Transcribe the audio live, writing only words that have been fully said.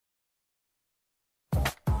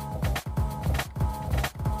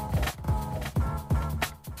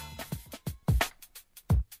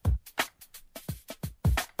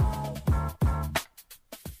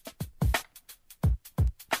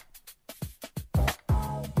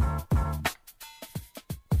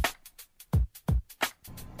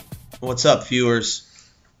What's up, viewers?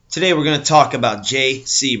 Today we're going to talk about Jay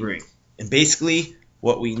Sebring and basically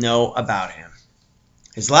what we know about him.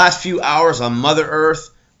 His last few hours on Mother Earth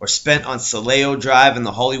were spent on Saleo Drive in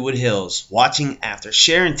the Hollywood Hills, watching after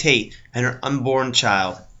Sharon Tate and her unborn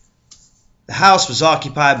child. The house was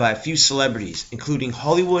occupied by a few celebrities, including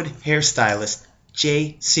Hollywood hairstylist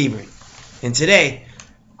Jay Sebring. And today,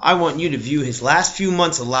 I want you to view his last few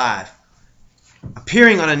months alive,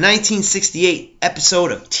 appearing on a 1968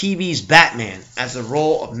 episode of TV's Batman as the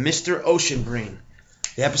role of Mr. Oceanbrain.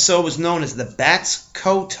 The episode was known as The Bat's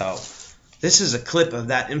Koto. This is a clip of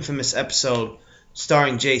that infamous episode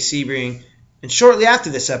starring Jay Sebring, and shortly after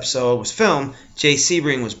this episode was filmed, Jay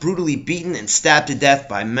Sebring was brutally beaten and stabbed to death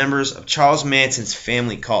by members of Charles Manson's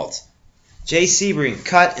family cult. Jay Sebring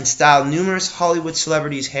cut and styled numerous Hollywood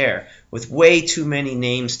celebrities' hair with way too many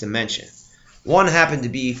names to mention. One happened to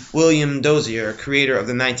be William Dozier, creator of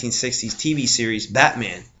the 1960s TV series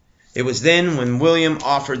Batman. It was then when William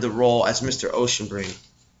offered the role as Mr. Oceanbrain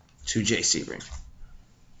to Jay Sebring.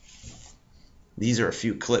 These are a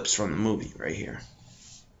few clips from the movie right here.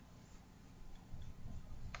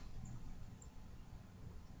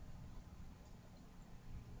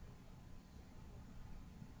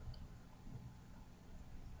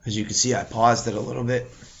 As you can see, I paused it a little bit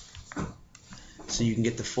so you can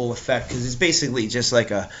get the full effect, because it's basically just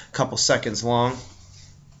like a couple seconds long.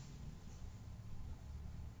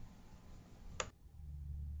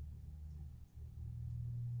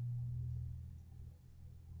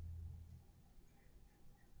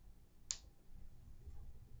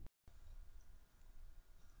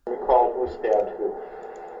 Recall who stabbed who?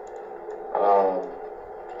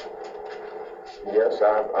 Yes,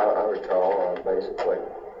 I recall basically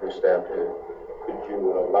who stabbed who. Could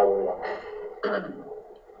you elaborate on that?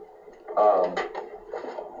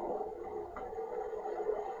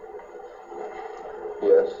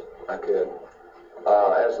 Yes, I could.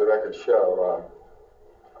 As the records show,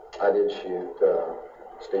 I did shoot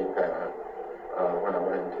Steve Parent when I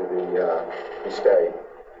went into the estate.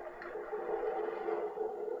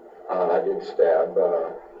 I did stab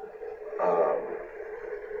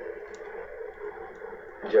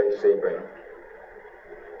Jay Sebring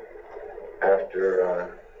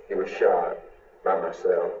after he was shot by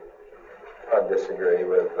myself. I disagree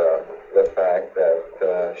with the fact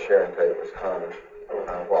that Sharon Tate was hung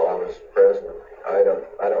while I was president. I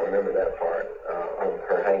don't remember that part of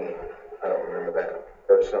her hanging. I don't remember that.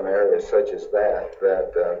 There's some areas such as that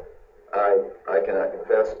I cannot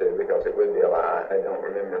confess to because it would be a lie. I don't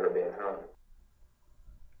remember her being hung.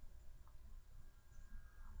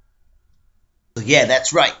 Yeah,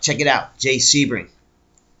 that's right. Check it out. Jay Sebring.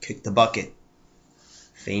 Kick the Bucket.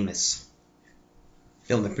 Famous.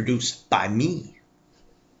 Filmed and produced by me.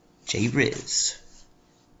 J.RIZ.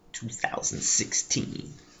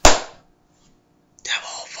 2016.